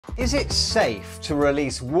Is it safe to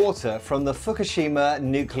release water from the Fukushima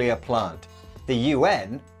nuclear plant? The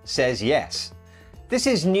UN says yes. This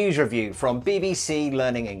is News Review from BBC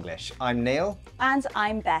Learning English. I'm Neil. And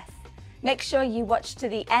I'm Beth. Make sure you watch to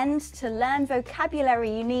the end to learn vocabulary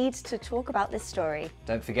you need to talk about this story.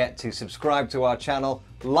 Don't forget to subscribe to our channel,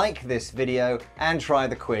 like this video, and try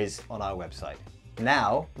the quiz on our website.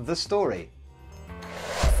 Now, the story.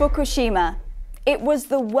 Fukushima. It was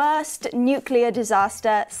the worst nuclear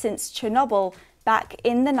disaster since Chernobyl back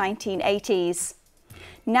in the 1980s.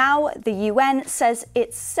 Now the UN says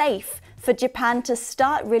it's safe for Japan to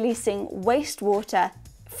start releasing wastewater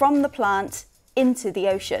from the plant into the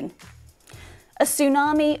ocean. A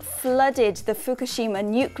tsunami flooded the Fukushima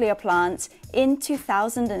nuclear plant in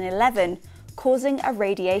 2011, causing a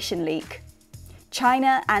radiation leak.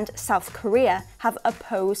 China and South Korea have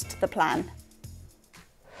opposed the plan.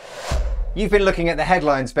 You've been looking at the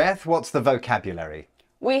headlines, Beth. What's the vocabulary?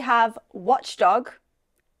 We have watchdog,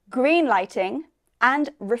 greenlighting,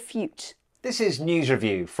 and refute. This is News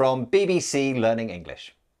Review from BBC Learning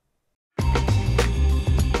English.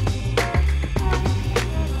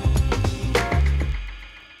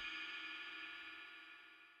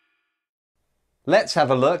 Let's have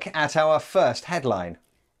a look at our first headline.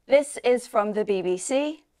 This is from the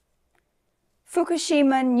BBC.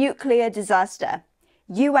 Fukushima nuclear disaster.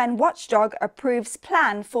 UN watchdog approves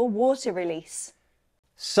plan for water release.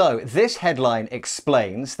 So, this headline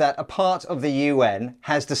explains that a part of the UN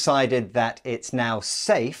has decided that it's now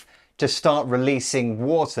safe to start releasing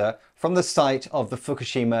water from the site of the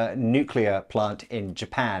Fukushima nuclear plant in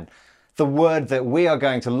Japan. The word that we are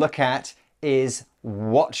going to look at is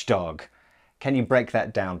watchdog. Can you break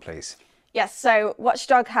that down, please? Yes, so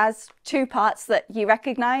watchdog has two parts that you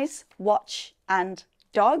recognise, watch and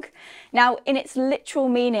dog. Now, in its literal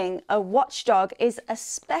meaning, a watchdog is a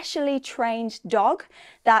specially trained dog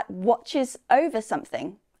that watches over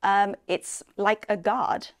something. It's like a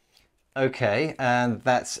guard. Okay, and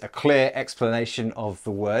that's a clear explanation of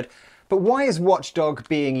the word. But why is watchdog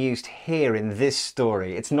being used here in this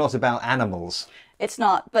story? It's not about animals. It's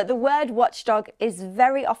not, but the word watchdog is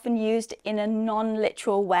very often used in a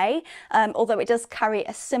non-literal way, although it does carry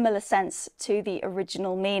a similar sense to the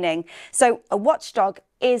original meaning. So a watchdog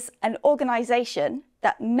is an organisation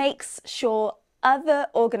that makes sure other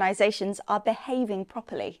organisations are behaving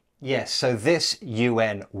properly. Yes, so this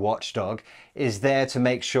UN watchdog is there to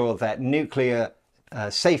make sure that nuclear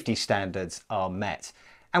safety standards are met.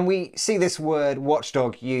 And we see this word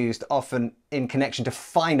watchdog used often in connection to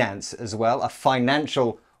finance as well. A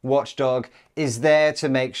financial watchdog is there to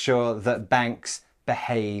make sure that banks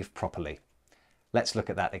behave properly. Let's look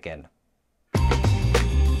at that again.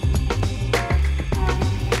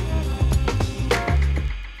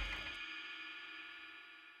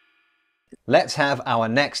 Let's have our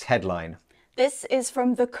next headline. This is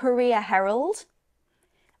from the Korea Herald.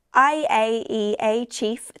 IAEA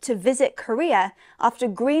chief to visit Korea after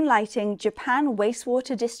greenlighting Japan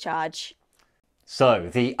wastewater discharge. So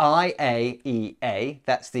the IAEA,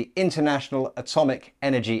 that's the International Atomic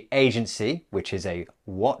Energy Agency, which is a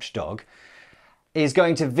watchdog, is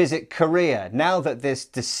going to visit Korea now that this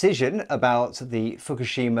decision about the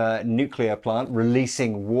Fukushima nuclear plant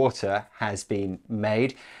releasing water has been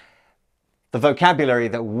made. The vocabulary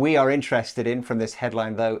that we are interested in from this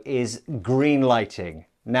headline, though, is greenlighting.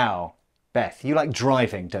 Now, Beth, you like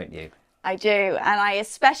driving, don't you? I do, and I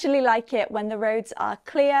especially like it when the roads are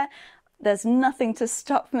clear. There's nothing to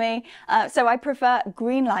stop me. So I prefer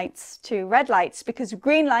green lights to red lights because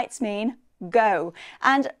green lights mean go.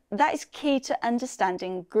 And that is key to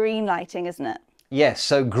understanding green lighting, isn't it? Yes,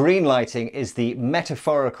 so green lighting is the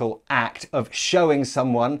metaphorical act of showing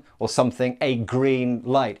someone or something a green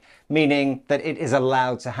light, meaning that it is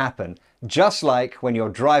allowed to happen. Just like when you're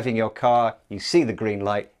driving your car, you see the green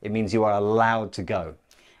light, it means you are allowed to go.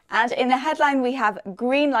 And in the headline we have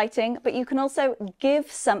green lighting, but you can also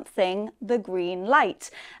give something the green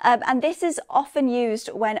light. And this is often used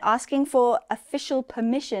when asking for official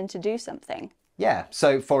permission to do something. Yeah,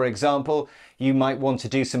 so for example, you might want to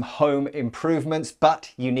do some home improvements,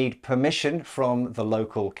 but you need permission from the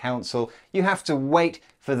local council. You have to wait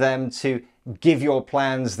for them to give your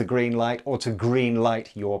plans the green light or to green light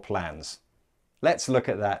your plans. Let's look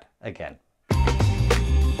at that again.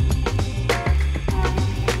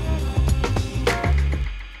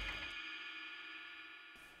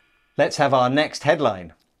 Let's have our next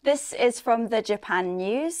headline. This is from the Japan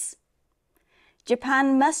News.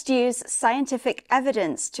 Japan must use scientific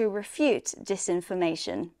evidence to refute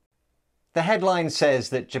disinformation. The headline says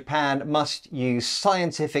that Japan must use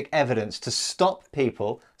scientific evidence to stop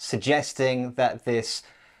people suggesting that this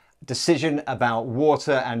decision about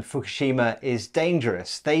water and Fukushima is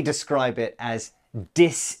dangerous. They describe it as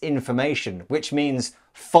disinformation, which means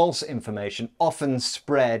false information often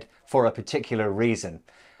spread for a particular reason.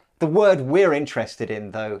 The word we're interested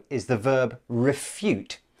in, though, is the verb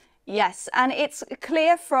refute. Yes, and it's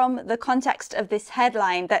clear from the context of this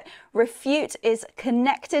headline that refute is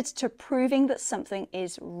connected to proving that something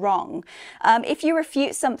is wrong. If you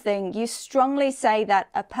refute something, you strongly say that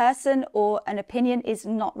a person or an opinion is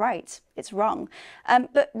not right. It's wrong.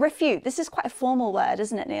 But refute, this is quite a formal word,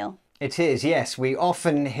 isn't it, Neil? It is, yes. We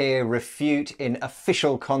often hear refute in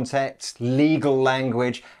official context, legal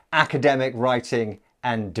language, academic writing,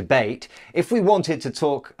 and debate. If we wanted to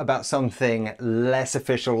talk about something less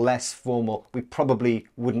official, less formal, we probably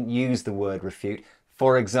wouldn't use the word refute.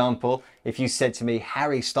 For example, if you said to me,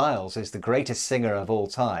 Harry Styles is the greatest singer of all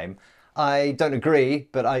time, I don't agree,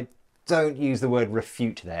 but I don't use the word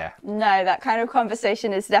refute there. No, that kind of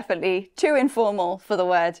conversation is definitely too informal for the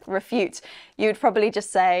word refute. You'd probably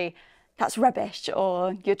just say, that's rubbish,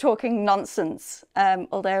 or you're talking nonsense,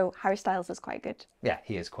 although Harry Styles is quite good. Yeah,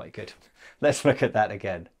 he is quite good. Let's look at that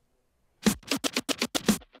again.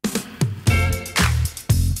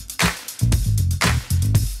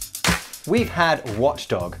 We've had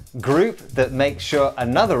watchdog, group that makes sure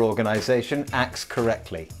another organisation acts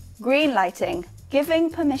correctly. Greenlighting,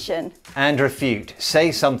 giving permission. And refute,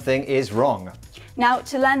 say something is wrong. Now,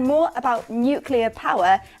 to learn more about nuclear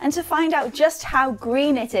power and to find out just how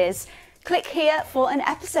green it is, click here for an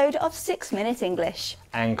episode of 6 Minute English.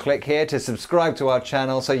 And click here to subscribe to our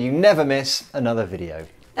channel so you never miss another video.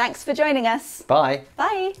 Thanks for joining us. Bye.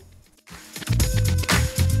 Bye.